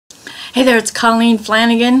Hey there, it's Colleen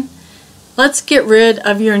Flanagan. Let's get rid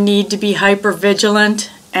of your need to be hypervigilant,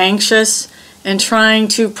 anxious, and trying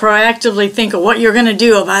to proactively think of what you're going to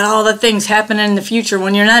do about all the things happening in the future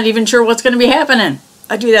when you're not even sure what's going to be happening.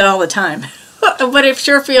 I do that all the time. But it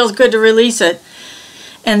sure feels good to release it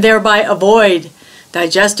and thereby avoid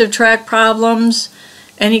digestive tract problems,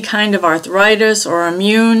 any kind of arthritis or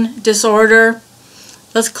immune disorder.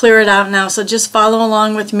 Let's clear it out now. So just follow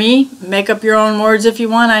along with me. Make up your own words if you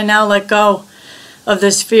want. I now let go of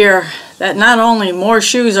this fear that not only more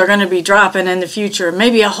shoes are going to be dropping in the future,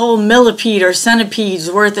 maybe a whole millipede or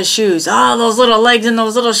centipede's worth of shoes. Oh, those little legs and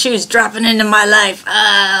those little shoes dropping into my life.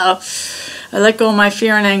 Oh, I let go of my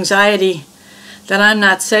fear and anxiety that I'm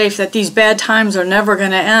not safe, that these bad times are never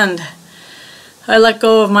going to end. I let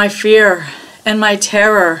go of my fear and my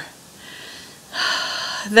terror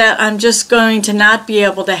that I'm just going to not be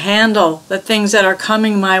able to handle the things that are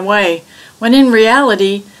coming my way, when in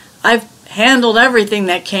reality I've handled everything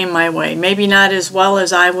that came my way. Maybe not as well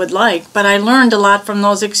as I would like, but I learned a lot from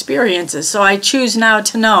those experiences. So I choose now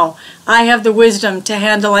to know I have the wisdom to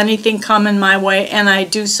handle anything coming my way, and I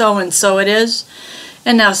do so, and so it is.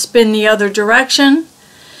 And now spin the other direction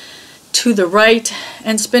to the right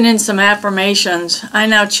and spin in some affirmations. I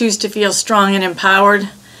now choose to feel strong and empowered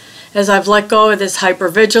as I've let go of this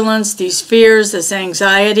hypervigilance, these fears, this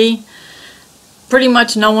anxiety. Pretty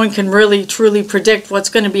much no one can really truly predict what's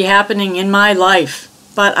going to be happening in my life,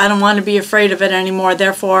 but I don't want to be afraid of it anymore.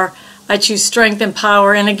 Therefore, I choose strength and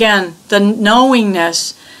power, and again, the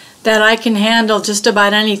knowingness that I can handle just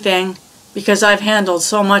about anything because I've handled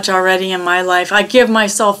so much already in my life. I give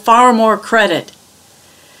myself far more credit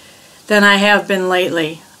than I have been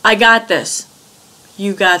lately. I got this.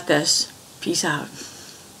 You got this. Peace out.